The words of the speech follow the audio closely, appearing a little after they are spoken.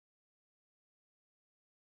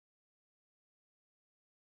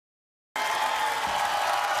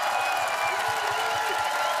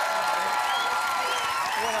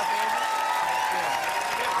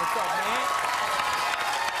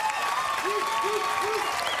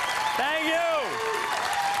Thank you.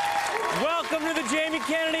 Welcome to the Jamie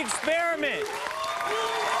Kennedy Experiment.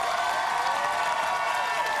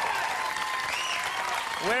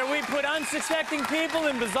 Where we put unsuspecting people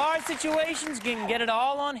in bizarre situations and get it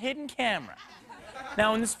all on hidden camera.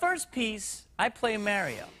 Now, in this first piece, I play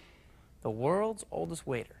Mario, the world's oldest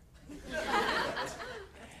waiter.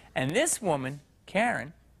 And this woman,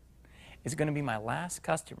 Karen, is going to be my last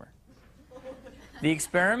customer. The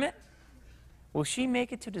experiment? Will she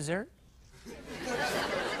make it to dessert?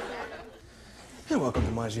 Hey, welcome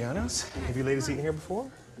to Maggiano's. Have you ladies eaten here before?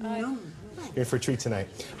 No. You're in for a treat tonight.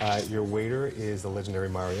 Your waiter is the legendary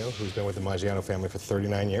Mario, who's been with the Maggiano family for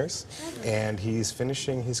 39 years. And he's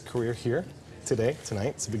finishing his career here tonight.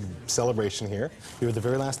 It's a big celebration here. You're at the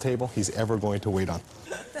very last table he's ever going to wait on.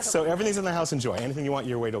 So everything's in the house. Enjoy. Anything you want,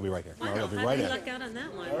 your waiter will be right here. Mario will be right in. How did you luck out on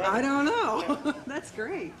that one? I don't know. That's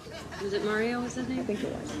great. Was it Mario, was his name? I think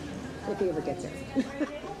it was. If he ever gets it. I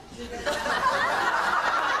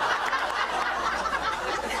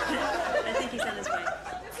think he's on his way.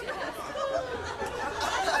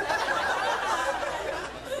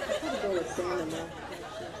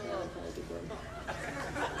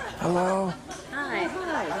 Hello. Hi.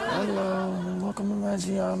 Hello. Welcome to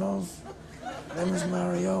Maggiano's. My name is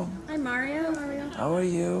Mario. Hi, Mario. How are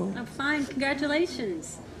you? I'm fine.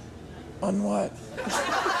 Congratulations On what?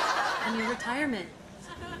 on your retirement.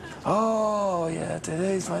 Oh, yeah,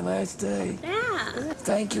 today's my last day. Yeah.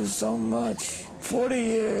 Thank you so much. 40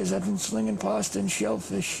 years I've been slinging pasta and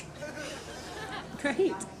shellfish.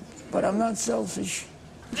 Great. But I'm not selfish.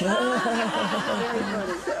 There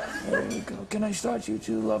we go. Can I start you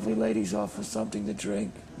two lovely ladies off with something to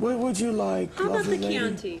drink? What would you like, How about lovely the lady?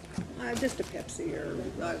 Chianti? Just a Pepsi or...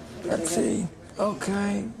 Pepsi.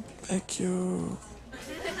 Okay. Thank you.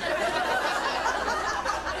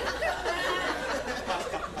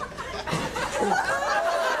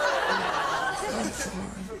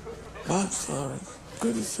 I'm sorry.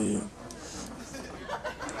 Good to see you.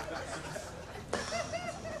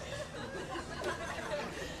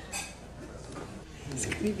 It's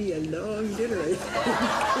going to be a long dinner, I think.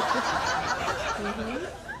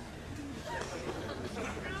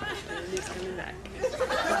 He's coming back.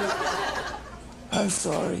 I'm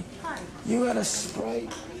sorry. You had a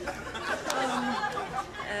Sprite?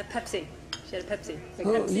 Pepsi. She had a Pepsi.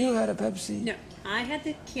 Oh, you had a Pepsi? No, I had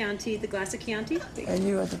the Chianti, the glass of Chianti. And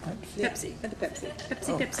you had the Pepsi? Pepsi. And the Pepsi.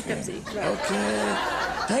 Pepsi, Pepsi, Pepsi. Okay.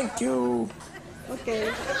 Thank you.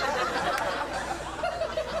 Okay.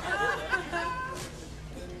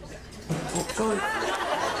 Oh, sorry.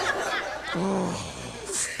 Oh,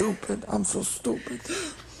 stupid. I'm so stupid.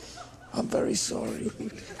 I'm very sorry.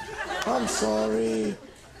 I'm sorry.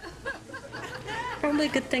 Probably a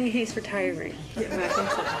good thing he's retiring.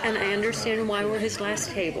 And I understand why we're his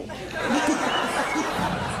last table. There's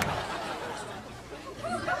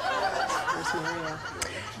Mario.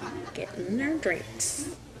 Getting their drinks.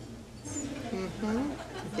 Mm-hmm.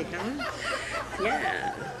 They gone?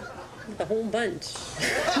 Yeah. The whole bunch.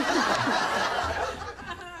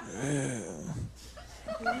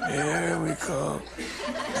 Here we go.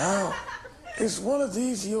 Now, is one of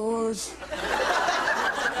these yours?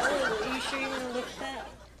 Are you sure you want to look at that?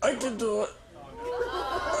 I can do it.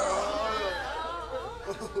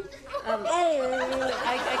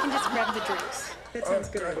 I can just grab the drinks. That sounds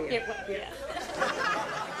good idea. Yeah.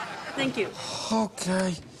 Thank you.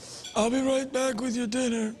 Okay. I'll be right back with your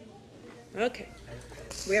dinner. Okay.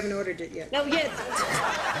 We haven't ordered it yet. No, yes.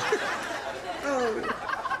 Oh.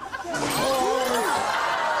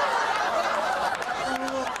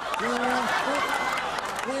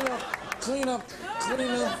 Clean up.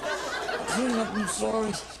 I'm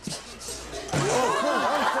sorry.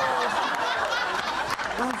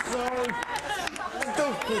 I'm sorry.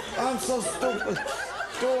 Stupid. I'm so stupid.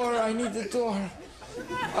 Door. I need the door.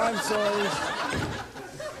 I'm sorry.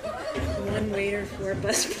 One waiter, 4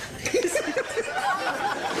 bus boys.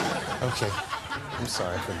 Okay. I'm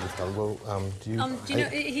sorry for the trouble. Do you... Do you know,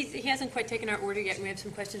 he hasn't quite taken our order yet, and we have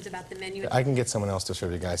some questions about the menu. I can get someone else to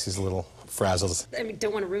serve you guys. He's a little frazzled. I mean,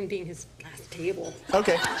 don't want to ruin being his last table.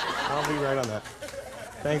 Okay. I'll be right on that.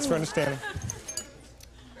 Thanks for understanding.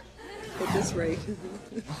 At this rate.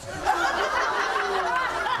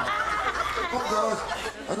 Oh, God.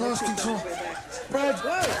 I lost control. Brad!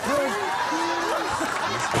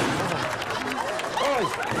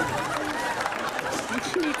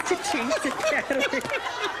 He needs to change the battery.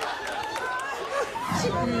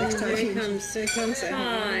 Here he comes. Here he comes.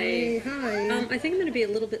 Hi. Hi. I think I'm going to be a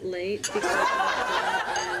little bit late because of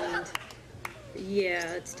that, and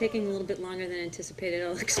yeah, it's taking a little bit longer than anticipated.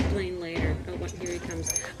 I'll explain later. Oh, here he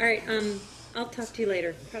comes. All right. I'll talk to you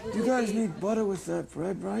later. Probably. You guys need butter with that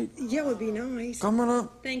bread, right? Yeah, it would be nice. Coming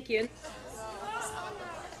up. Thank you.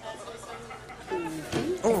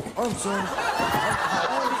 Oh, I'm sorry.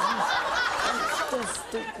 I'm so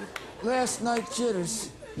stupid. Last night jitters.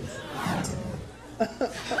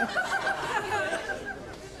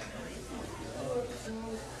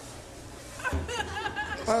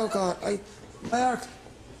 Oh God, Mark,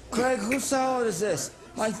 Craig, whose salad is this?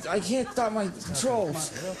 I can't stop my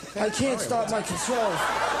controls. I can't stop my controls.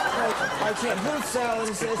 I can't. Whose salad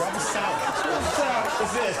is this? Grab a salad. Whose salad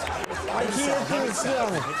is this? I can't do it still.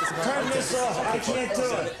 Turn this off. I can't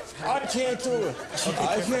do it. I can't do it.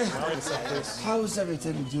 I can't. How's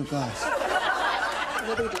everything with you guys?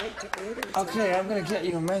 What would like to order? Okay, I'm gonna get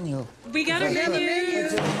you a menu. We got a menu.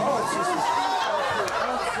 Oh, it's just.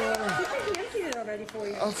 He emptied it already for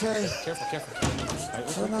you. Okay. Careful, careful. All right,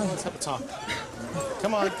 So nice. let's have a talk.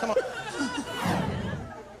 Come on, come on.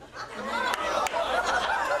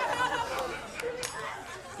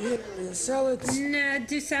 Yeah, salads. Nah,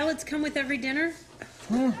 do salads come with every dinner?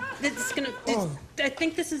 It's gonna. I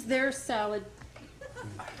think this is their salad.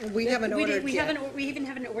 We haven't ordered We yet. haven't. We even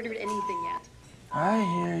haven't ordered anything yet. I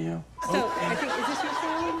hear you. So I think is this your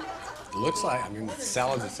salad? It looks like, I mean,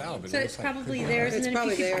 salad's a salad, but So it it's looks like... probably theirs, It's and then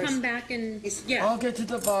if you probably could theirs. come back and yeah. I'll get to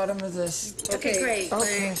the bottom of this. Okay, great.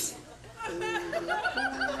 Okay. Yes,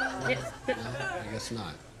 but I guess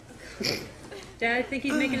not. Dad, I think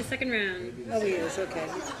he's making a second round. Oh, he is, okay.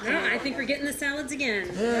 No, I think we're getting the salads again.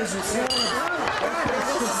 There's a salad.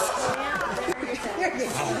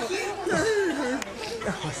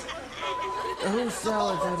 Whose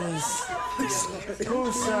salad that is?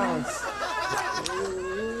 Whose salad?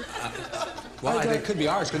 Well, it could be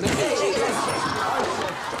ours, couldn't it? Okay.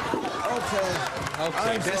 Okay,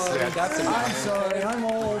 I'm this, sorry. that's a... I'm sorry. I'm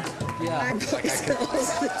old. Yeah. I'm 83.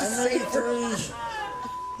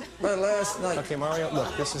 My last night. Okay, Mario,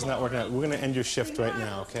 look, this is not working out. We're going to end your shift right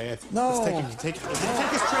now, okay? No. Let's take this tray, please.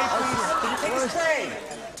 Can you take this tray?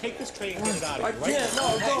 Take this tray and get it out of I here, right? can't.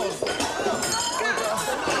 No, don't.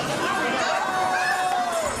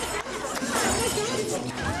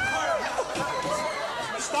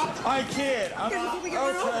 Stop. I can't. I'm okay.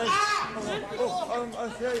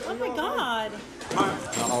 Okay. Oh my God!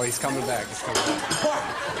 Oh, he's coming back. He's coming back.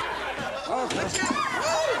 Okay. I'm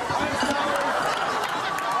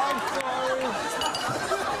sorry.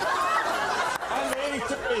 I'm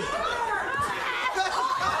 83.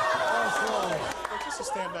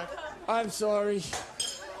 Just stand back. I'm sorry.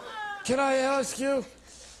 Can I ask you?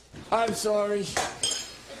 I'm sorry.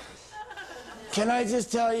 Can I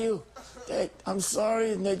just tell you that I'm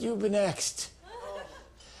sorry and that you've been next?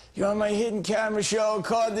 You're on my hidden camera show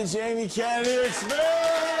called The Jamie Kennedy Experience.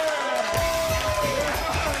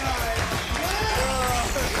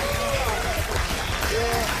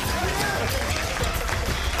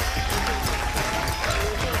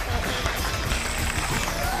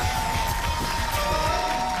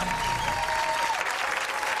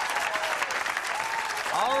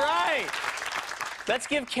 All right. Let's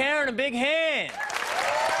give Karen a big hand.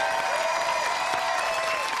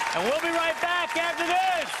 And we'll be right back after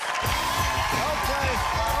this.